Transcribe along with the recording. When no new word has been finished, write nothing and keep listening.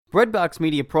Breadbox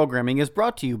Media Programming is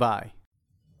brought to you by...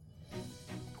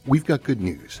 We've got good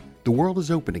news. The world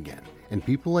is open again, and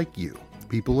people like you,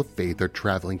 people of faith, are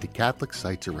traveling to Catholic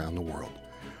sites around the world.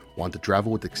 Want to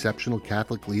travel with exceptional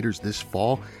Catholic leaders this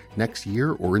fall, next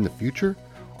year, or in the future?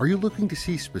 Are you looking to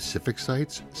see specific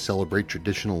sites, celebrate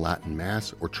traditional Latin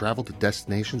Mass, or travel to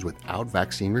destinations without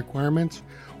vaccine requirements?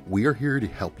 We are here to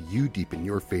help you deepen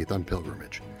your faith on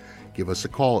pilgrimage. Give us a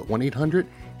call at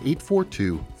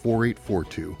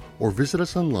 1-800-842-4842 or visit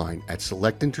us online at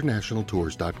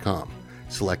selectinternationaltours.com.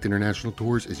 Select International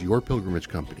Tours is your pilgrimage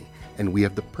company, and we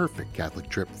have the perfect Catholic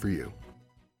trip for you.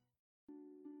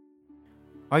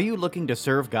 Are you looking to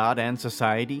serve God and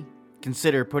society?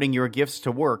 Consider putting your gifts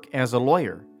to work as a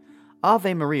lawyer.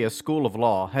 Ave Maria School of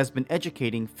Law has been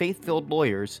educating faith-filled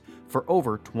lawyers for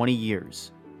over 20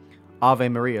 years. Ave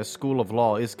Maria School of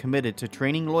Law is committed to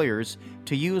training lawyers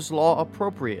to use law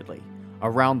appropriately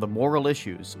around the moral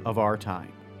issues of our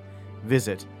time.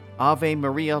 Visit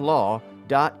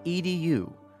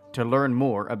avemarialaw.edu to learn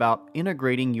more about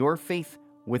integrating your faith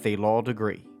with a law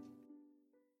degree.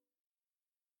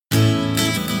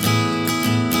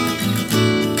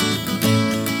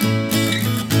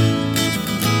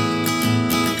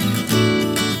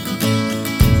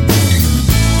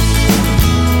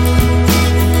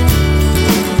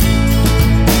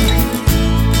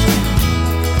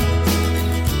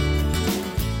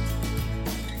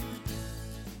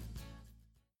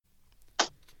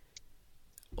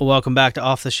 Welcome back to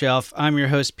Off the Shelf. I'm your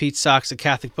host, Pete Sachs, a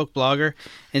Catholic book blogger,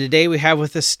 and today we have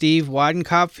with us Steve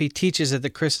Weidenkopf. He teaches at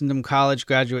the Christendom College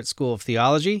Graduate School of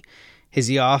Theology. He's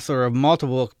the author of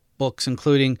multiple books,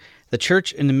 including The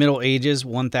Church in the Middle Ages,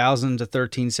 1000 to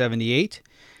 1378,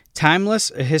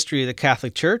 Timeless, A History of the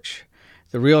Catholic Church,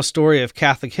 The Real Story of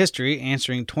Catholic History,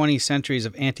 Answering 20 Centuries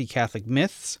of Anti-Catholic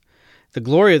Myths, The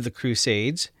Glory of the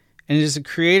Crusades, and is the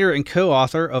creator and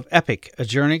co-author of Epic, A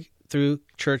Journey Through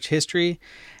Church History,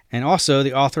 and also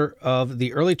the author of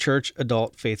the Early Church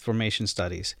Adult Faith Formation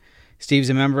Studies. Steve's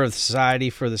a member of the Society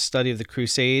for the Study of the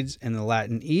Crusades and the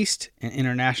Latin East, an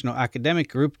international academic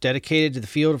group dedicated to the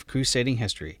field of crusading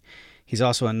history. He's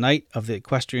also a Knight of the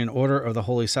Equestrian Order of the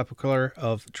Holy Sepulchre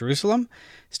of Jerusalem.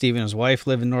 Steve and his wife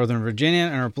live in Northern Virginia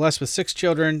and are blessed with 6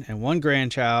 children and 1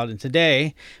 grandchild. And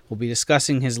today we'll be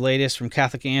discussing his latest From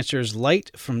Catholic Answers,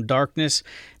 Light from Darkness.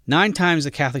 9 times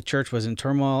the Catholic Church was in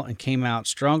turmoil and came out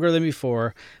stronger than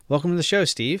before. Welcome to the show,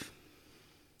 Steve.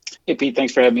 Hey, Pete.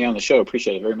 Thanks for having me on the show.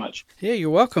 Appreciate it very much. Yeah, you're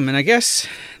welcome. And I guess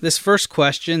this first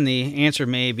question, the answer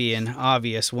may be an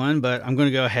obvious one, but I'm going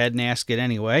to go ahead and ask it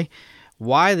anyway.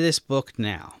 Why this book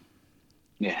now?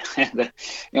 Yeah,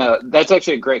 that's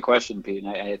actually a great question, Pete,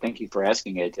 and I thank you for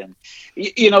asking it. And,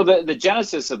 the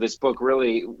genesis of this book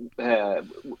really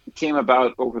came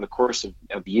about over the course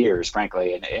of years,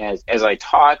 frankly. And as I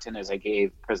taught and as I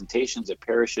gave presentations at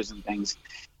parishes and things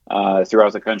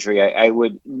throughout the country, I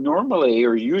would normally,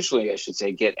 or usually, I should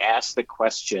say, get asked the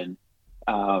question,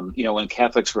 when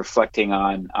Catholics reflecting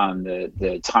on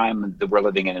the time that we're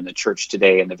living in the church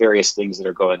today and the various things that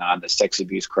are going on, the sex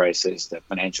abuse crisis, the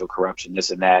financial corruption,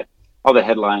 this and that, all the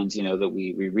headlines, that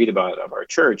we read about of our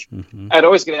church, mm-hmm. I'd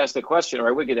always get asked the question, or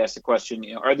I would get asked the question,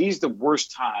 are these the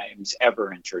worst times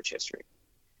ever in church history?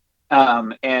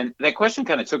 And that question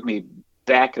kind of took me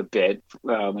back a bit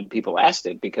when people asked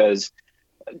it, because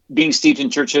being steeped in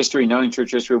church history, knowing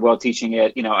church history well, teaching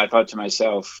it, I thought to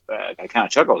myself, I kind of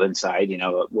chuckled inside,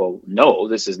 well, no,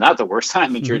 this is not the worst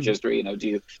time in church history.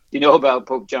 Do you know about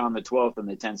Pope John the 12th in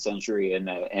the 10th century and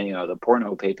the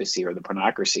porno papacy or the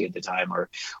pornocracy at the time,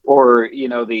 or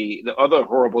the other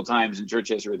horrible times in church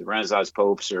history, the Renaissance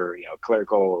popes, or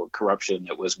clerical corruption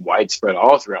that was widespread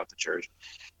all throughout the church,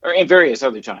 or in various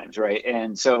other times, right?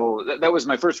 And so that was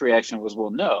my first reaction was, well,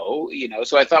 no,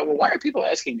 So I thought, well, why are people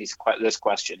asking this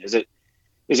question? Is it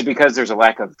because there's a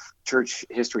lack of church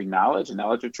history knowledge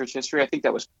of church history? I think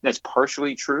that's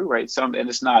partially true, right? And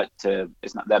it's not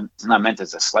meant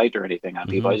as a slight or anything on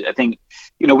people. Mm-hmm. I think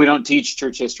we don't teach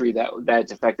church history that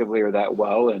effectively or that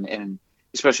well, and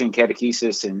especially in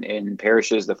catechesis and in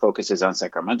parishes, the focus is on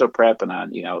sacramental prep and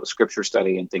on scripture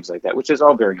study and things like that, which is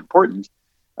all very important.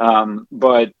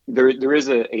 But there is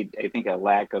I think a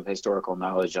lack of historical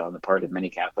knowledge on the part of many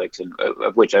Catholics, and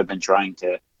of which I've been trying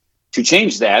to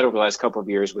change that over the last couple of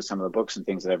years with some of the books and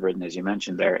things that I've written, as you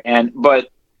mentioned there. But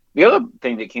the other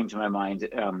thing that came to my mind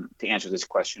to answer this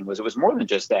question was, it was more than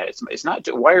just that. It's not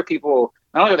why are people,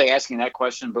 not only are they asking that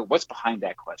question, but what's behind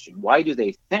that question? Why do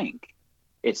they think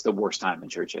it's the worst time in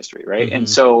church history, right? Mm-hmm. And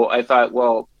so I thought,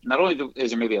 well, not only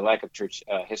is there maybe a lack of church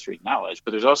history knowledge,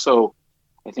 but there's also,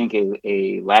 I think,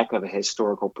 a lack of a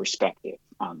historical perspective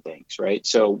on things, right?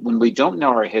 So when we don't know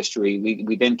our history,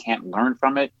 we then can't learn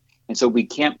from it, And so we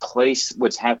can't place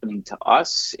what's happening to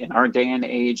us in our day and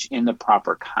age in the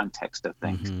proper context of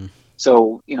things. Mm-hmm.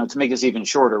 So, to make this even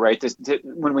shorter, right?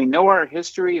 When we know our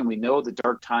history and we know the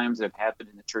dark times that have happened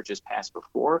in the church's past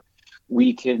before,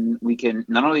 we can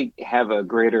not only have a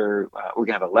greater, we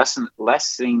can have a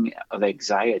lessening of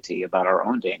anxiety about our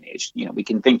own day and age. We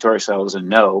can think to ourselves and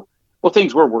know, well,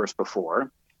 things were worse before,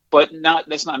 but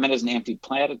that's not meant as an empty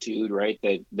platitude, right?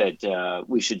 That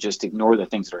we should just ignore the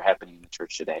things that are happening in the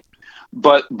church today,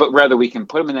 but rather we can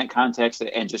put them in that context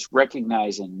and just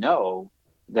recognize and know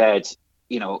that,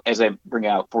 as I bring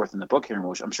out forth in the book here,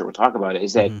 which I'm sure we'll talk about it,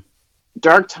 is that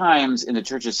dark times in the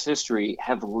church's history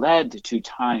have led to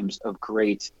times of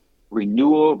great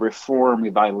renewal, reform,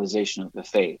 revitalization of the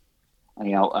faith.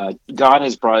 God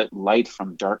has brought light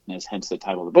from darkness, hence the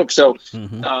title of the book. So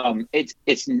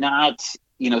it's not,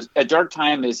 a dark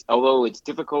time is, although it's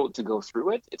difficult to go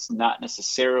through it, it's not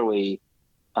necessarily,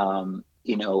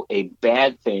 a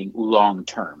bad thing long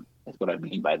term. That's what I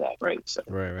mean by that, right? So.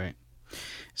 Right.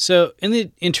 So in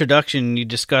the introduction, you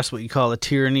discuss what you call the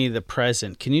tyranny of the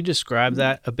present. Can you describe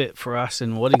that a bit for us,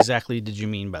 and what exactly did you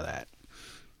mean by that?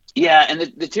 Yeah, and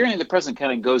the tyranny of the present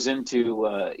kind of goes into,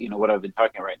 what I've been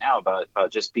talking right now about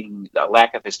just being a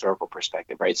lack of historical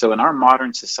perspective, right? So in our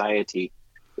modern society,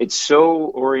 it's so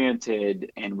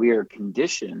oriented, and we are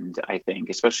conditioned, I think,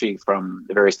 especially from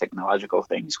the various technological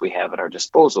things we have at our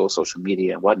disposal, social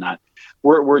media and whatnot,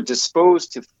 we're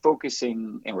disposed to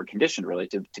focusing, and we're conditioned really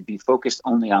to be focused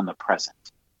only on the present.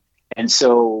 And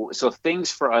so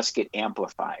things for us get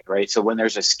amplified, right? So when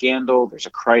there's a scandal, there's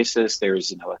a crisis,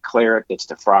 there's, a cleric that's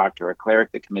defrocked, or a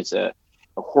cleric that commits a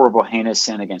horrible, heinous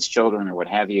sin against children or what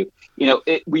have you,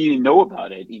 we know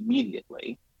about it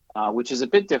immediately. Which is a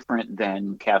bit different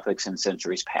than Catholics in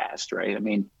centuries past, right? I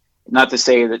mean, not to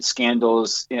say that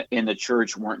scandals in the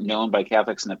church weren't known by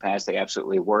Catholics in the past, they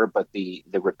absolutely were, but the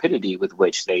rapidity with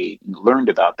which they learned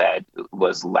about that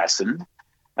was lessened,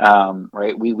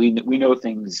 right? We know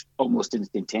things almost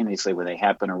instantaneously when they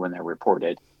happen or when they're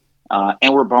reported,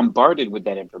 and we're bombarded with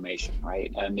that information,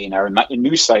 right? I mean, our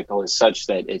news cycle is such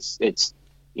that it's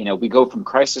we go from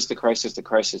crisis to crisis to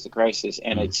crisis to crisis,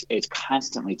 and it's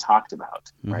constantly talked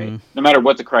about, right? No matter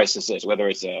what the crisis is, whether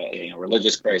it's a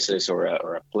religious crisis or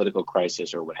a political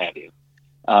crisis or what have you.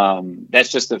 That's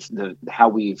just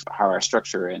how our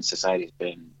structure and society has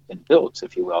been built,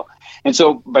 if you will. And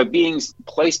so by being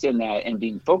placed in that and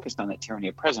being focused on that tyranny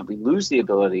of present, we lose the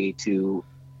ability to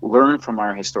learn from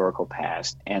our historical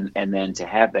past and then to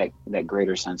have that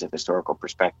greater sense of historical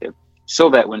perspective,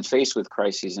 so that when faced with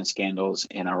crises and scandals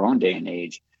in our own day and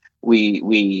age, we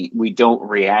don't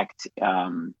react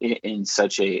in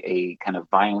such a kind of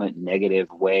violent,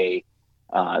 negative way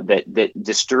that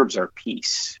disturbs our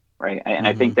peace, right? And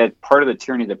I think that part of the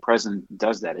tyranny of the present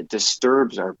does that. It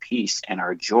disturbs our peace and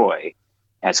our joy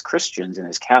as Christians and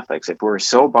as Catholics. If we're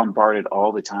so bombarded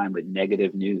all the time with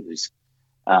negative news,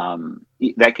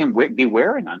 that can be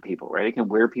wearing on people, right? It can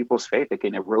wear people's faith. It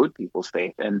can erode people's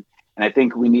faith, and I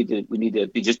think we need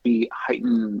to be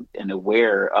heightened and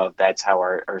aware of that's how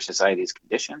our society is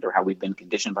conditioned, or how we've been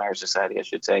conditioned by our society, I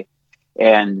should say,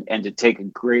 and to take a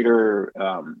greater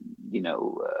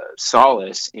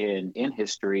solace in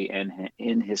history and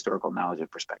in historical knowledge of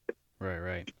perspective.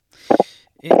 Right.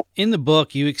 In the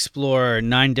book, you explore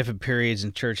 9 different periods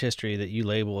in church history that you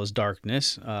label as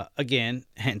darkness, again,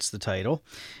 hence the title.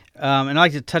 And I'd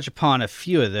like to touch upon a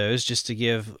few of those just to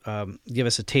give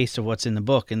us a taste of what's in the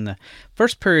book. And the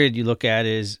first period you look at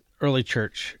is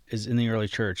in the early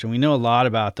church. And we know a lot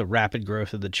about the rapid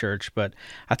growth of the church, but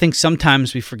I think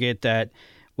sometimes we forget that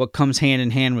what comes hand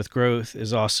in hand with growth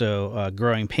is also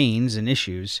growing pains and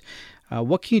issues.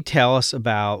 What can you tell us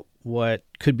about what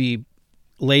could be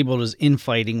labeled as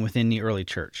infighting within the early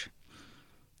church?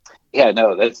 Yeah,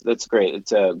 no, that's great.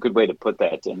 It's a good way to put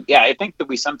that. And yeah, I think that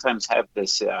we sometimes have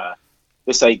this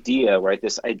idea, right?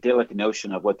 This idyllic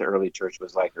notion of what the early church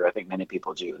was like, or I think many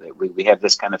people do. That we have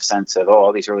this kind of sense of,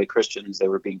 all these early Christians, they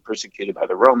were being persecuted by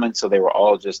the Romans, so they were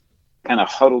all just kind of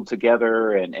huddled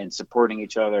together and supporting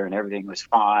each other, and everything was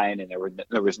fine, and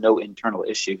there was no internal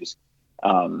issues.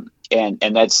 And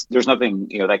there's nothing,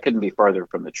 that couldn't be farther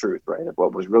from the truth, right, of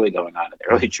what was really going on in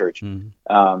the early church.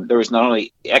 There was not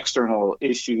only external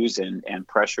issues and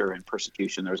pressure and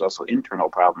persecution, there was also internal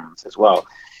problems as well.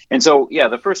 And so, yeah,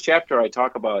 the first chapter I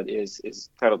talk about is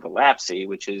titled The Lapsi,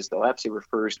 which is, the Lapsi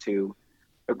refers to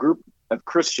a group of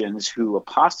Christians who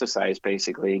apostatized,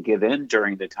 basically, and give in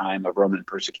during the time of Roman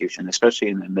persecution, especially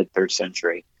in the mid-3rd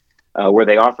century. Where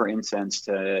they offer incense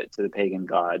to the pagan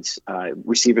gods,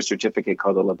 receive a certificate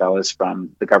called the libellus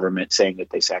from the government saying that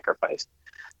they sacrificed.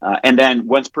 And then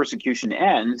once persecution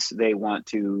ends, they want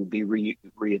to be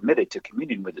readmitted to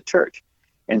communion with the church.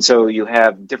 And so you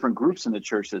have different groups in the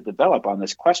church that develop on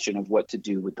this question of what to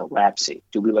do with the lapsi.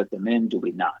 Do we let them in? Do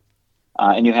we not?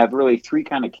 And you have really three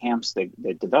kind of camps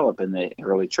that develop in the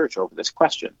early church over this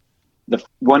question. The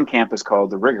one camp is called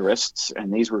the rigorists,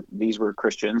 and these were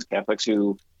Christians, Catholics,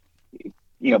 who,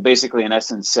 basically in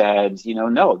essence said,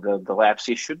 no, the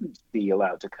lapsi shouldn't be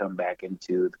allowed to come back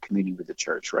into the communion with the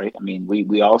church, right? I mean,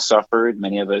 we all suffered.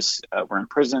 Many of us were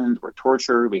imprisoned, were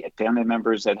tortured. We had family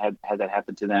members that had that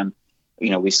happen to them.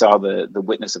 We saw the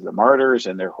witness of the martyrs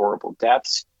and their horrible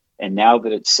deaths. And now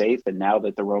that it's safe, and now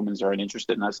that the Romans aren't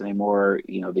interested in us anymore,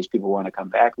 these people want to come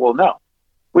back. Well, no,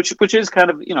 which is kind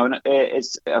of,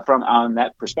 it's from on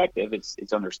that perspective,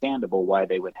 it's understandable why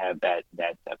they would have that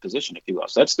position, if you will.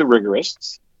 So that's the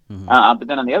rigorists. Mm-hmm. But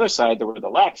then on the other side, there were the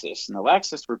laxists, and the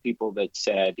laxists were people that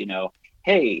said,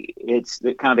 hey, it's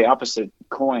kind of the opposite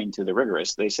coin to the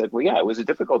rigorists. They said, well, yeah, it was a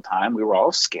difficult time. We were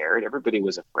all scared. Everybody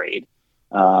was afraid.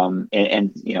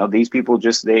 And these people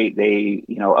just they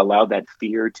allowed that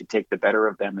fear to take the better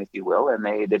of them, if you will, and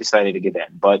they decided to give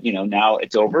in. But now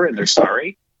it's over, and they're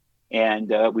sorry,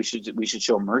 and we should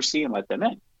show mercy and let them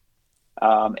in.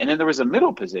 And then there was a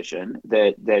middle position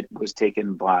that was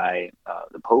taken by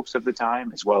the popes of the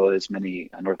time, as well as many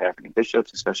North African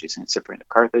bishops, especially Saint Cyprian of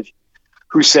Carthage,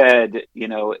 who said,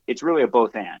 it's really a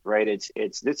both and, right?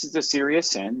 This is a serious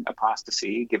sin.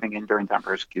 Apostasy, giving in during time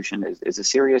persecution is a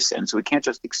serious sin. So we can't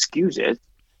just excuse it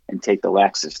and take the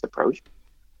laxist approach.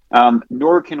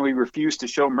 Nor can we refuse to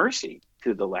show mercy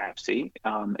to the lapsi,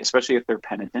 especially if they're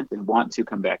penitent and want to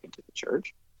come back into the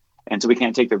church. And so we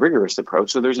can't take the rigorous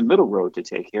approach. So there's a middle road to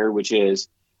take here, which is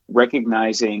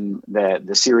recognizing that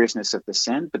the seriousness of the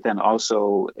sin, but then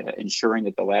also ensuring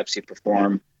that the lapsi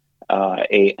perform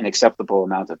an acceptable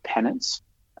amount of penance,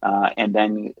 and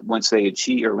then once they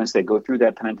go through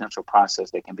that penitential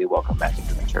process, they can be welcomed back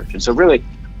into the church. And so really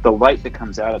the light that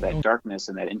comes out of that darkness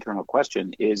and that internal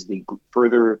question is the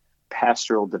further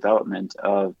pastoral development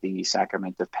of the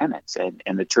sacrament of penance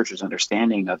and the church's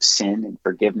understanding of sin and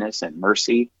forgiveness and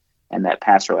mercy and that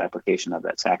pastoral application of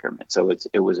that sacrament. So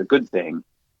it was a good thing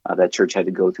that church had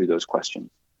to go through those questions.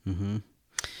 Mm-hmm.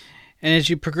 And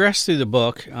as you progress through the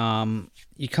book,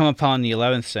 you come upon the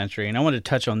 11th century, and I want to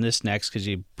touch on this next because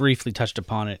you briefly touched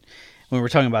upon it when we're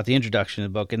talking about the introduction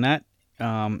of the book, and that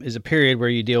is a period where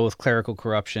you deal with clerical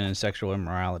corruption and sexual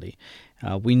immorality.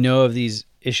 We know of these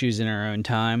issues in our own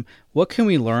time. What can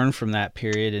we learn from that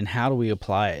period, and how do we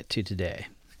apply it to today?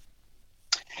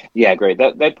 Yeah, great.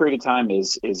 That period of time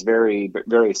is very,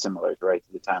 very similar, right,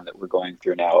 to the time that we're going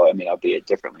through now. I mean, albeit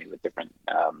differently with different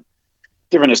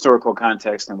historical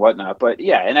context and whatnot. But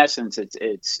yeah, in essence,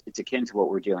 it's akin to what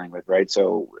we're dealing with, right?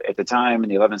 So at the time in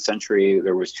the 11th century,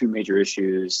 there was two major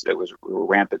issues that were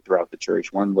rampant throughout the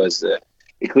church. One was the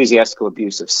ecclesiastical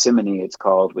abuse of simony, it's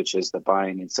called, which is the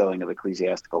buying and selling of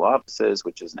ecclesiastical offices,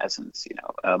 which is in essence,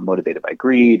 motivated by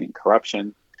greed and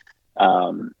corruption.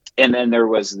 And then there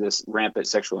was this rampant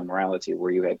sexual immorality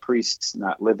where you had priests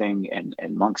not living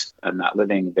and monks not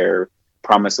living their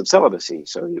promise of celibacy.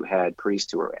 So you had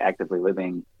priests who were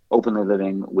openly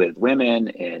living with women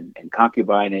in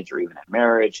concubinage or even in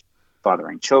marriage,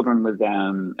 fathering children with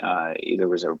them. There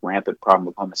was a rampant problem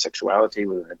of homosexuality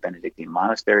within the Benedictine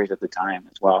monasteries at the time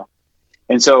as well.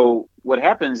 And so what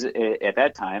happens at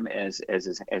that time, as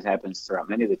happens throughout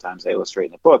many of the times I illustrate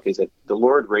in the book, is that the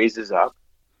Lord raises up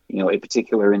a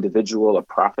particular individual, a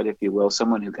prophet, if you will,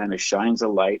 someone who kind of shines a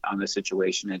light on the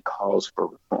situation and calls for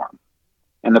reform.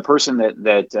 And the person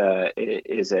that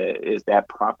is that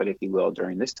prophet, if you will,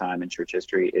 during this time in church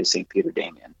history is St. Peter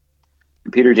Damian.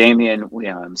 And Peter Damian,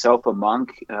 himself a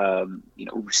monk,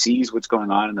 who sees what's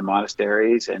going on in the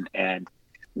monasteries and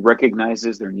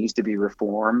recognizes there needs to be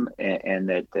reform and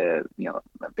that the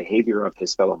behavior of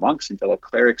his fellow monks and fellow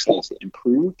clerics needs to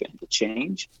improve and to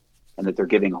change, and that they're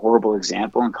giving a horrible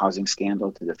example and causing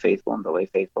scandal to the faithful and the lay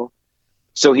faithful.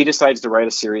 So he decides to write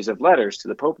a series of letters to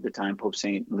the Pope at the time, Pope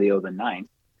St. Leo IX,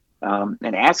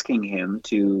 and asking him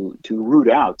to root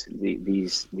out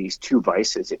these two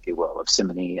vices, if you will, of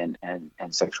simony and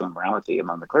sexual immorality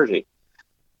among the clergy.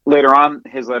 Later on,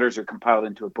 his letters are compiled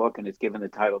into a book, and it's given the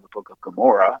title the Book of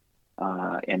Gomorrah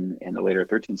in the later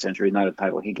 13th century, not a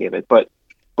title he gave it. But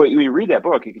when you read that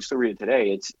book, you can still read it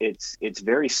today. It's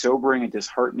very sobering and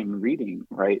disheartening reading,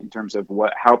 right, in terms of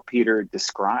how Peter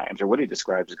describes, or what he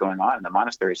describes, is going on in the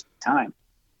monasteries at the time.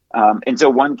 And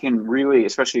so one can really,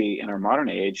 especially in our modern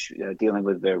age, dealing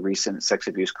with the recent sex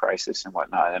abuse crisis and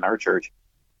whatnot in our church,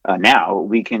 now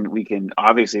we can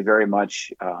obviously very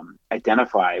much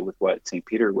identify with what St.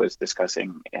 Peter was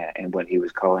discussing and what he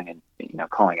was calling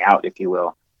out, if you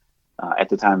will, at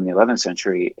the time in the 11th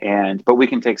century. But we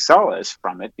can take solace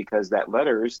from it because the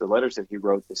letters that he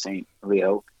wrote to Saint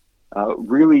Leo,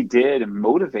 really did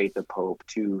motivate the Pope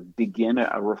to begin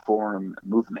a reform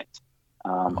movement,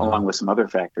 along with some other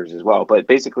factors as well. But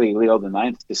basically, Leo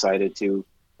IX decided to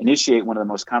initiate one of the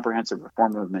most comprehensive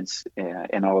reform movements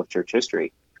in all of church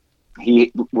history.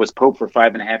 He was Pope for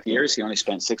 5.5 years. He only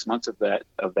spent 6 months of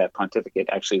that pontificate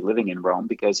actually living in Rome,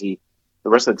 because the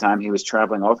rest of the time he was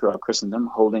traveling all throughout Christendom,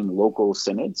 holding local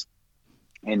synods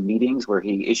and meetings where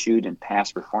he issued and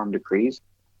passed reform decrees,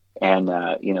 and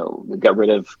got rid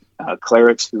of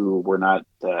clerics who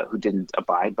didn't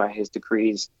abide by his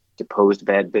decrees, deposed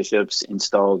bad bishops,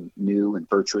 installed new and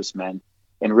virtuous men,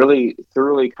 and really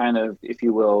thoroughly kind of, if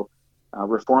you will,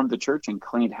 reformed the church and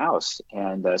cleaned house.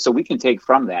 And so we can take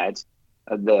from that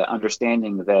the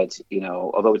understanding that,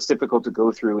 although it's difficult to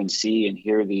go through and see and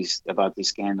hear about these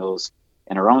scandals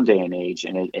in our own day and age,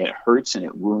 and it hurts and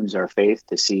it wounds our faith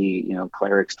to see,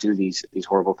 clerics do these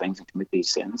horrible things and commit these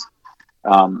sins.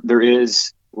 There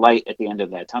is light at the end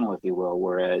of that tunnel, if you will,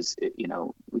 whereas,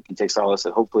 we can take solace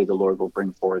that hopefully the Lord will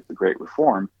bring forth the great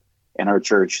reform in our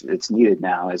church that's needed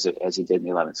now as he did in the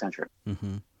 11th century.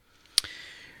 Mm-hmm.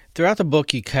 Throughout the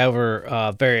book, you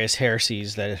cover various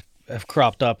heresies that have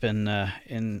cropped up in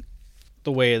the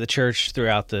way of the church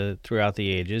throughout the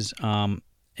ages.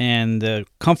 And the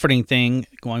comforting thing,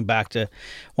 going back to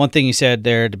one thing you said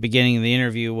there at the beginning of the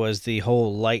interview, was the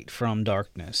whole light from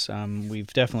darkness. We've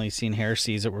definitely seen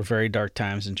heresies that were very dark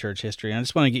times in church history. And I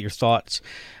just want to get your thoughts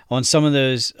on some of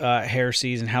those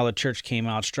heresies and how the church came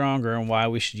out stronger, and why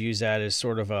we should use that as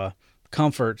sort of a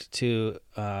comfort to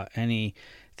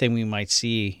anything we might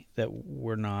see that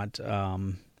we're not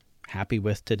happy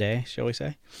with today, shall we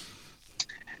say?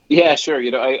 Yeah, sure.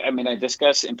 I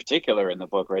discuss in particular in the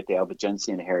book, right, the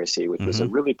Albigensian heresy, which was a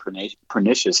really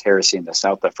pernicious heresy in the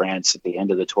south of France at the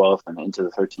end of the 12th and into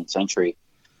the 13th century.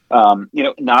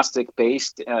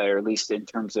 Gnostic-based, or at least in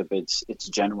terms of its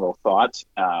general thought.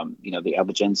 The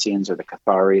Albigensians, or the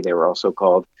Cathari, they were also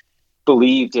called,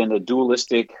 believed in they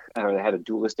had a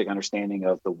dualistic understanding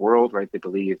of the world, right? They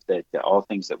believed that all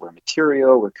things that were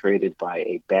material were created by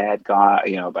a bad God,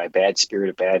 by a bad spirit,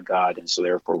 a bad God, and so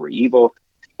therefore were evil.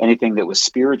 Anything that was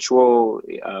spiritual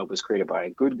was created by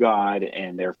a good God,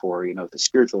 and therefore, the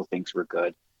spiritual things were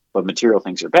good, but material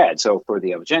things are bad. So for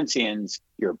the Albigensians,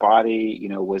 your body,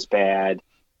 was bad.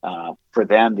 For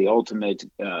them, the ultimate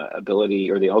ability,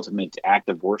 or the ultimate act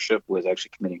of worship, was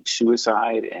actually committing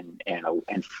suicide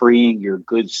and freeing your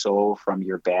good soul from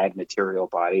your bad material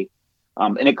body.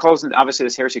 And it obviously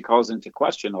this heresy calls into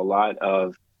question a lot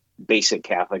of basic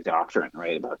Catholic doctrine,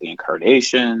 right, about the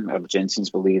incarnation.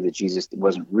 Albigensians believe that Jesus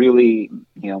wasn't really,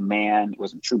 man,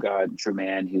 wasn't true God and true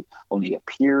man. He only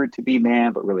appeared to be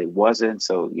man, but really wasn't.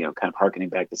 So, kind of hearkening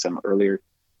back to some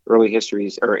early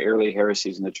histories or early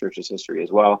heresies in the church's history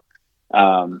as well.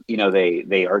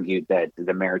 They argued that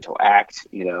the marital act,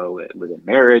 within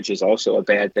marriage is also a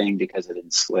bad thing because it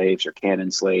enslaves or can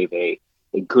enslave a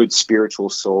good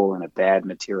spiritual soul in a bad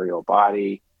material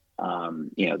body.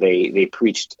 They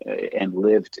preached and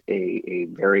lived a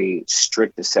very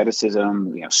strict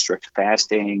asceticism, strict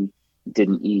fasting,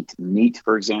 didn't eat meat,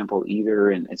 for example,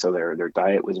 either. And so their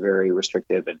diet was very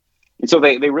restrictive. And so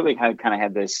they really had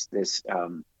this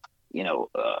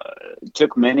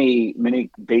took many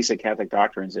basic Catholic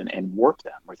doctrines and warped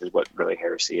them, which is what really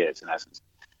heresy is in essence.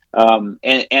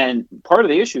 And part of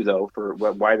the issue, though, for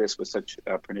why this was such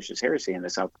a pernicious heresy in the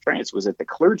south of France, was that the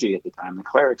clergy at the time, the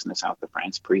clerics in the south of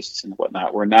France, priests and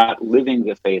whatnot, were not living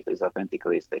the faith as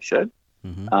authentically as they should.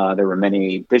 Mm-hmm. There were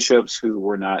many bishops who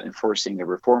were not enforcing the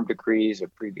reform decrees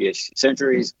of previous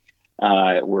centuries,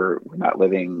 were not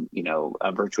living,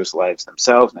 virtuous lives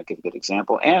themselves. And I give a good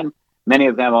example. And many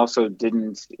of them also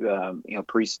didn't,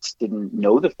 priests didn't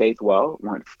know the faith well,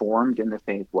 weren't formed in the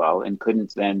faith well, and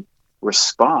couldn't then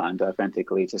respond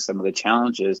authentically to some of the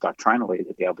challenges doctrinally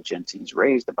that the Albigensians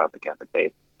raised about the Catholic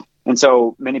faith. And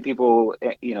so many people,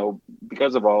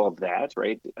 because of all of that,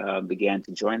 right, began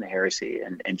to join the heresy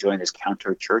and join this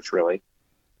counter church, really.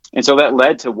 And so that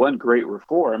led to one great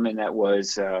reform, and that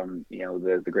was,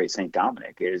 the great Saint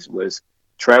Dominic was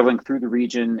traveling through the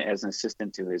region as an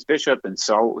assistant to his bishop, and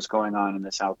saw what was going on in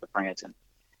the south of France, and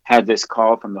had this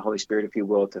call from the Holy Spirit, if you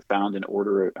will, to found an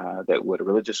order a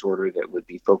religious order that would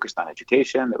be focused on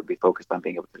education, that would be focused on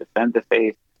being able to defend the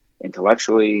faith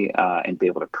intellectually, and be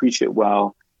able to preach it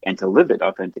well, and to live it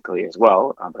authentically as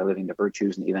well, by living the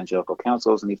virtues and evangelical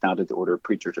counsels. And he founded the Order of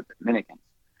Preachers of the Dominicans.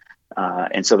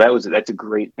 And so that's a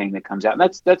great thing that comes out.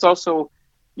 And that's also,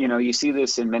 you see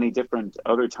this in many different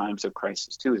other times of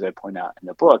crisis too, as I point out in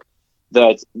the book.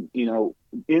 that,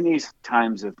 in these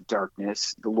times of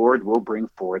darkness, the Lord will bring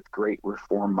forth great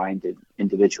reform-minded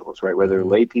individuals, right? Whether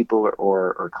lay people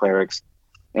or clerics.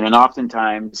 And then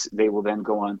oftentimes they will then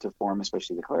go on to form,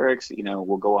 especially the clerics,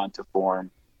 will go on to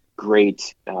form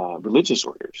great religious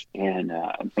orders. And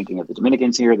I'm thinking of the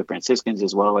Dominicans here, the Franciscans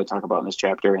as well, I talk about in this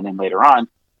chapter. And then later on,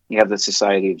 you have the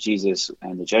Society of Jesus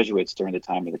and the Jesuits during the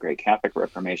time of the Great Catholic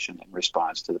Reformation in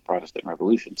response to the Protestant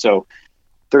Revolution. So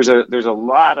there's a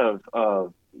lot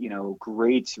of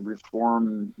great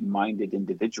reform-minded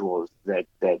individuals that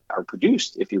are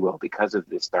produced, if you will, because of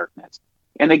this darkness.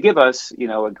 And they give us,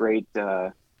 a great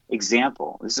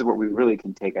example. This is what we really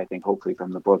can take, I think, hopefully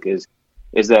from the book is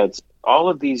that all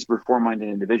of these reform-minded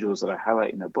individuals that I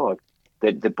highlight in the book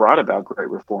that brought about great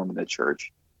reform in the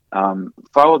church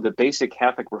followed the basic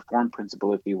Catholic reform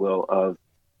principle, if you will, of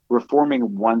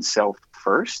reforming oneself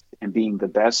first and being the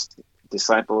best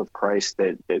disciple of Christ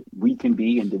that we can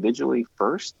be individually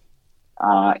first,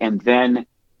 and then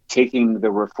taking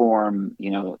the reform,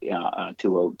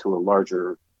 to a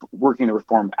larger, working the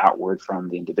reform outward from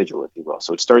the individual, if you will.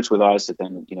 So it starts with us, and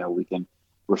then we can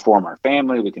reform our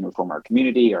family, we can reform our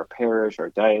community, our parish, our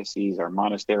diocese, our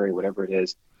monastery, whatever it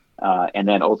is, and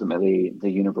then ultimately the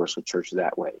universal church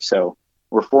that way. So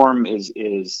reform is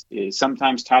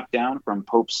sometimes top down from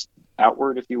popes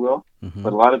outward, if you will,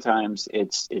 but a lot of times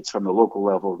it's from the local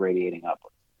level radiating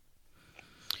upward.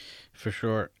 For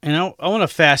sure. And I want to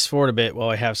fast forward a bit while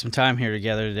we have some time here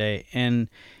together today. And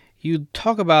you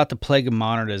talk about the plague of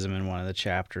modernism in one of the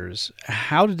chapters.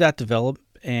 How did that develop,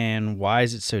 and why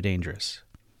is it so dangerous?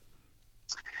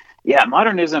 Yeah,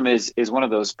 modernism is one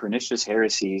of those pernicious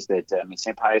heresies that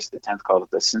St. Pius X called it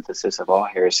the synthesis of all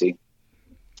heresy.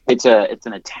 It's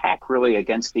an attack really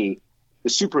against the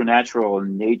supernatural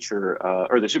nature,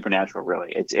 or the supernatural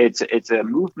really. It's a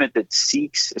movement that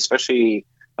seeks, especially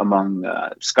among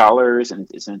scholars, and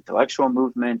it's an intellectual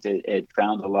movement. It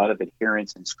found a lot of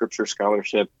adherents in scripture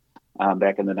scholarship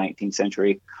back in the 19th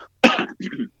century.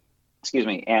 Excuse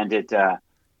me, and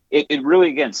it really,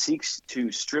 again, seeks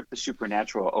to strip the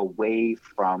supernatural away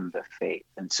from the faith.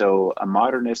 And so a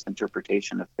modernist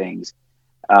interpretation of things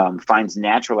finds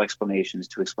natural explanations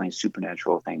to explain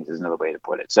supernatural things, is another way to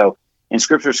put it. So in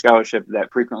scripture scholarship,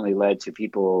 that frequently led to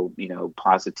people,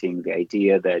 positing the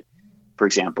idea that, for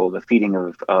example, the feeding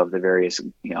of the various,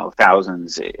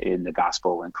 thousands in the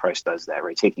gospel when Christ does that,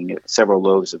 right? Taking several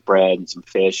loaves of bread and some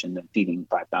fish and then feeding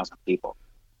 5,000 people.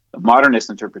 A modernist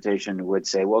interpretation would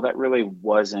say, well, that really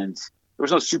wasn't, there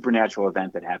was no supernatural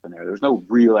event that happened there. There was no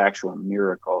real actual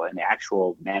miracle, an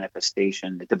actual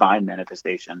manifestation, a divine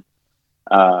manifestation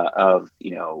of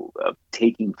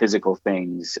taking physical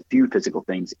things, a few physical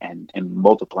things, and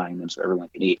multiplying them so everyone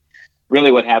can eat.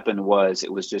 Really what happened was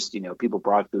it was just, people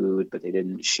brought food, but they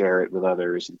didn't share it with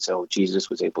others. And so Jesus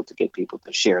was able to get people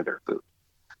to share their food.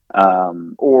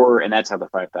 And that's how the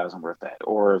 5,000 were fed.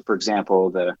 Or, for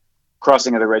example, the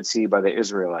crossing of the Red Sea by the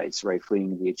Israelites, right,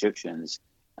 fleeing the Egyptians.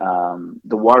 The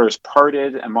waters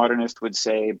parted, a modernist would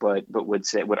say, but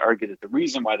would argue that the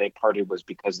reason why they parted was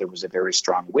because there was a very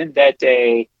strong wind that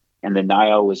day, and the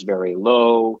Nile was very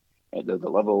low. The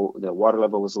water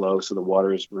level was low, so the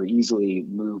waters were easily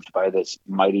moved by this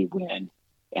mighty wind,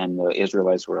 and the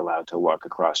Israelites were allowed to walk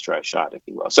across dry shod, if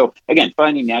you will. So again,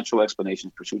 finding natural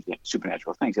explanations for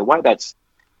supernatural things, and why that's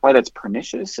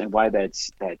pernicious and why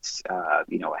that's a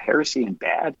heresy and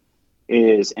bad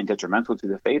and detrimental to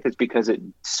the faith is because it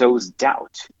sows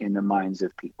doubt in the minds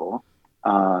of people,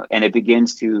 and it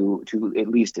begins to it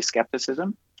leads to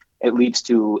skepticism. It leads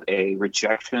to a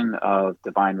rejection of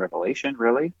divine revelation,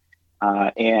 really.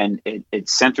 And it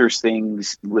centers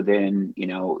things within,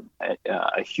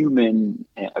 a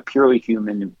purely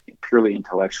human, purely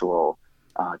intellectual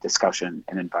discussion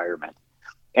and environment.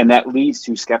 And that leads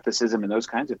to skepticism, and those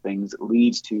kinds of things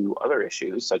leads to other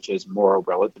issues such as moral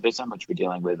relativism, which we're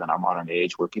dealing with in our modern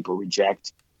age, where people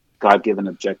reject God-given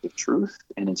objective truth,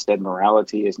 and instead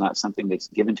morality is not something that's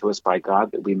given to us by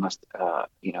God that we must,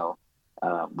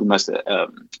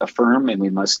 affirm and we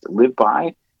must live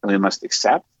by and we must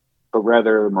accept. But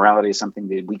rather, morality is something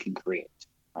that we can create,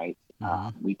 right?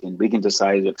 We can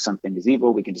decide if something is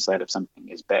evil. We can decide if something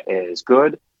is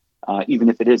good, even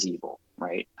if it is evil,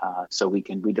 right? So we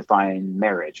can redefine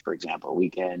marriage, for example. We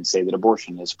can say that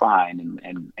abortion is fine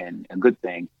and a good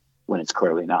thing when it's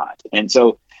clearly not. And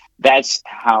so that's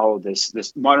how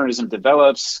this modernism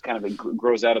develops, kind of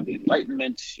grows out of the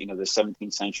Enlightenment. The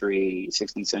 17th century,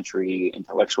 16th century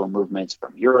intellectual movements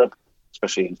from Europe,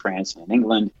 especially in France and in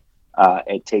England.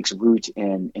 It takes root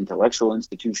in intellectual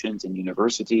institutions and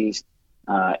universities,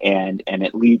 and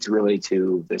it leads really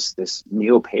to this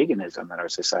neo-paganism that our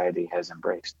society has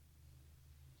embraced.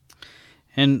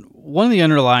 And one of the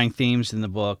underlying themes in the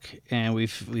book, and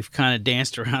we've kind of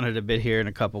danced around it a bit here in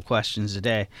a couple questions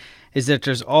today, is that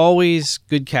there's always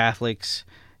good Catholics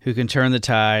who can turn the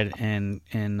tide and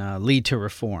lead to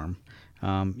reform.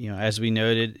 As we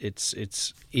noted,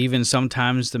 it's even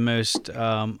sometimes the most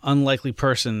unlikely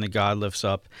person that God lifts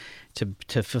up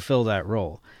to fulfill that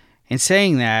role. In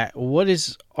saying that, what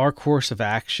is our course of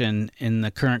action in the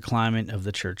current climate of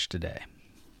the church today?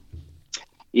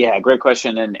 Yeah, great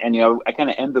question. And I kind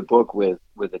of end the book with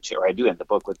I do end the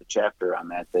book with a chapter on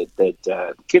that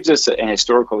gives us an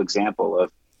historical example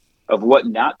of what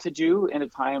not to do in a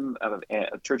time of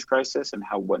church crisis, and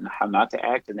how not to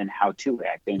act, and then how to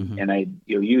act. And I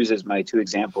use as my two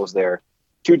examples there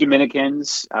two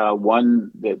Dominicans.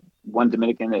 One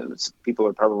Dominican that people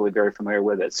are probably very familiar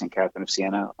with, that's St. Catherine of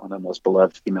Siena, one of the most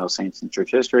beloved female saints in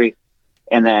church history.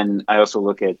 And then I also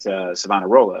look at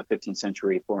Savonarola, a 15th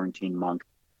century Florentine monk,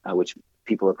 which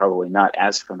people are probably not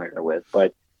as familiar with.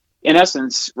 But in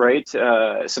essence, right,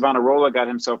 Savonarola got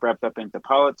himself wrapped up into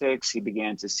politics. He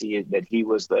began to see that he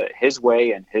was his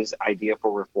way, and his idea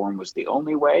for reform was the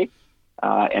only way.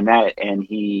 And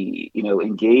he,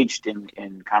 engaged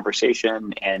in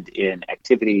conversation and in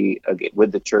activity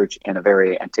with the church in a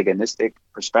very antagonistic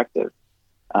perspective,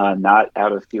 not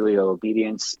out of filial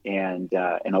obedience, and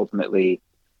ultimately,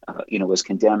 was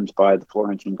condemned by the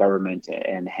Florentine government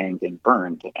and hanged and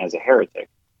burned as a heretic.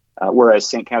 Whereas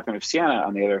St. Catherine of Siena,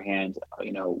 on the other hand,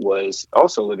 was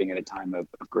also living at a time of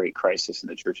great crisis in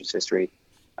the church's history,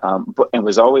 but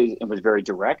was very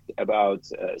direct about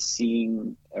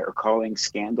seeing or calling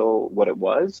scandal what it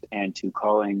was, and to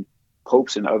calling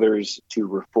popes and others to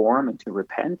reform and to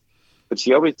repent. But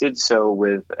she always did so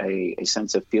with a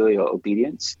sense of filial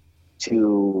obedience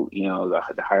to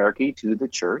the hierarchy, to the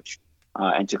church,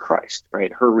 and to Christ.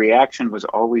 Right, her reaction was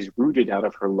always rooted out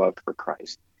of her love for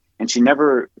Christ. And she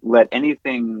never let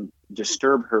anything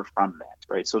disturb her from that,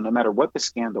 right? So no matter what the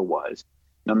scandal was,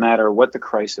 no matter what the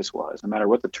crisis was, no matter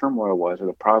what the turmoil was or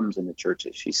the problems in the church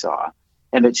that she saw,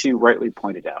 and that she rightly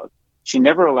pointed out, she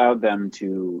never allowed them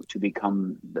to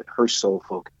become her sole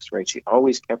focus, right? She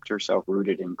always kept herself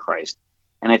rooted in Christ.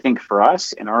 And I think for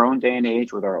us, in our own day and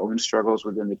age, with our own struggles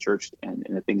within the church and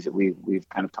the things that we've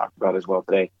kind of talked about as well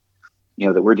today,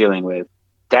 that we're dealing with,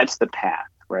 that's the path.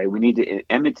 Right, we need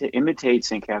to imitate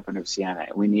St. Catherine of Siena.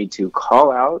 We need to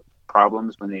call out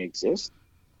problems when they exist.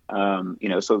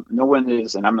 So no one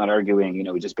is, and I'm not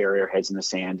arguing, we just bury our heads in the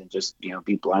sand and just,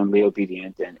 be blindly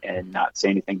obedient and not say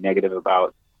anything negative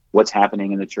about what's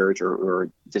happening in the church or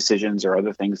decisions or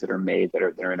other things that are made that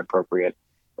are inappropriate,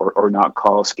 or not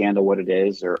call scandal what it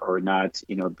is, or not,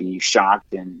 be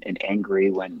shocked and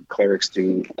angry when clerics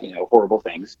do, horrible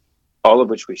things, all of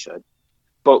which we should.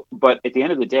 But at the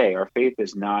end of the day, our faith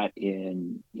is not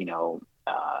in,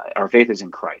 our faith is in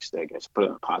Christ, I guess, put it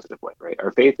in a positive way, right? Our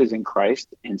faith is in Christ.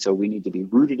 And so we need to be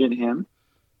rooted in him,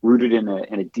 rooted in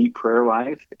a deep prayer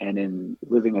life, and in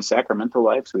living a sacramental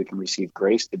life, so we can receive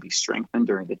grace to be strengthened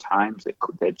during the times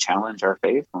that challenge our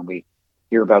faith, when we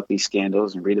hear about these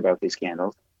scandals and read about these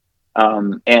scandals.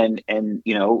 And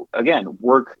again,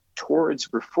 work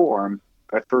towards reform,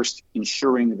 but first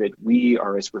ensuring that we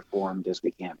are as reformed as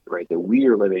we can, right? That we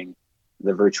are living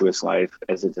the virtuous life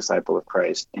as a disciple of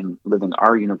Christ, and living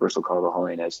our universal call to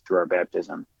holiness through our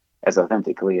baptism as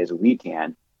authentically as we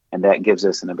can. And that gives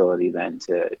us an ability then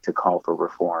to call for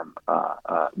reform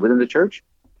within the church,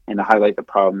 and to highlight the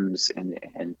problems and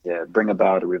bring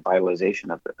about a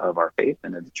revitalization of our faith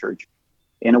and of the church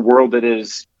in a world that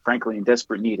is frankly in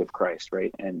desperate need of Christ,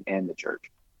 right? And the church.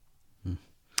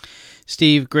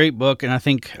 Steve, great book, and I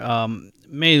think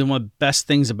maybe one of the best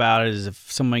things about it is if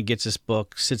somebody gets this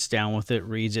book, sits down with it,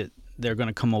 reads it, they're going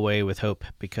to come away with hope,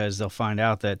 because they'll find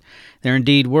out that there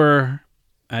indeed were,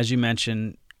 as you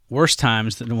mentioned, worse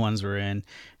times than the ones we're in,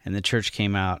 and the church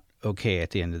came out okay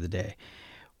at the end of the day.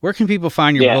 Where can people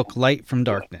find your book, Light from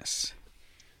Darkness?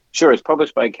 Sure. It's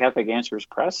published by Catholic Answers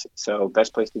Press, so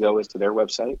best place to go is to their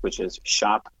website, which is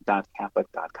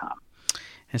shop.catholic.com.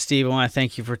 And Steve, I want to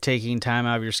thank you for taking time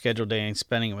out of your scheduled day and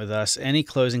spending it with us. Any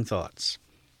closing thoughts?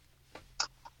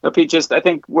 No, Pete, I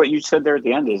think what you said there at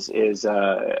the end is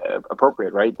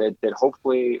appropriate, right? That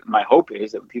hopefully, my hope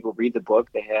is that when people read the book,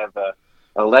 they have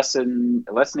a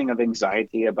lessening of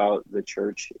anxiety about the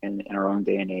church in our own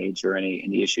day and age, or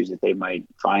any issues that they might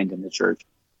find in the church.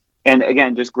 And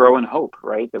again, just grow in hope,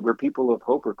 right? That we're people of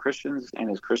hope, we're Christians,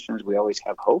 and as Christians, we always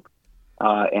have hope.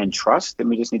 And trust, and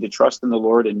we just need to trust in the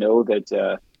Lord and know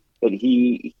that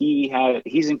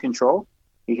He's in control.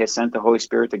 He has sent the Holy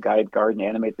Spirit to guide, guard, and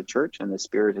animate the church, and the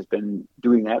Spirit has been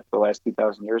doing that for the last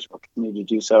 2,000 years. Will continue to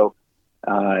do so,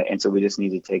 and so we just need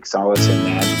to take solace in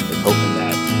that, and hope in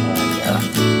that,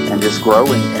 and just grow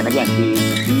and again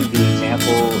be the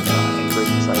example and great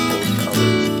disciples to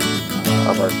others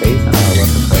of our faith and our love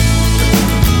for Christ.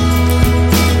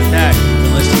 With that, you've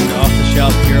been listening to Off the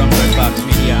Shelf here on Redbox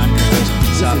Media. I'm your host,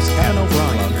 Pete Sox. This is Kevin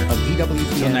O'Brien of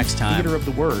EWTN Until next time. Theater of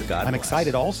the Word. God I'm bless.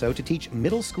 excited also to teach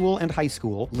middle school and high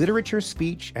school literature,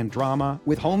 speech, and drama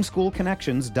with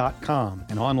homeschoolconnections.com,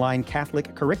 an online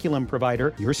Catholic curriculum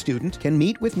provider. Your student can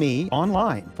meet with me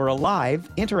online for a live,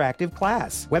 interactive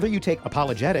class. Whether you take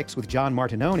apologetics with John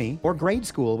Martinoni, or grade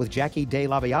school with Jackie De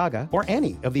La Viaga, or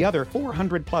any of the other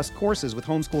 400-plus courses with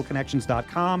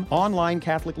homeschoolconnections.com, online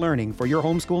Catholic learning for your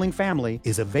homeschooling family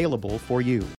is available for you.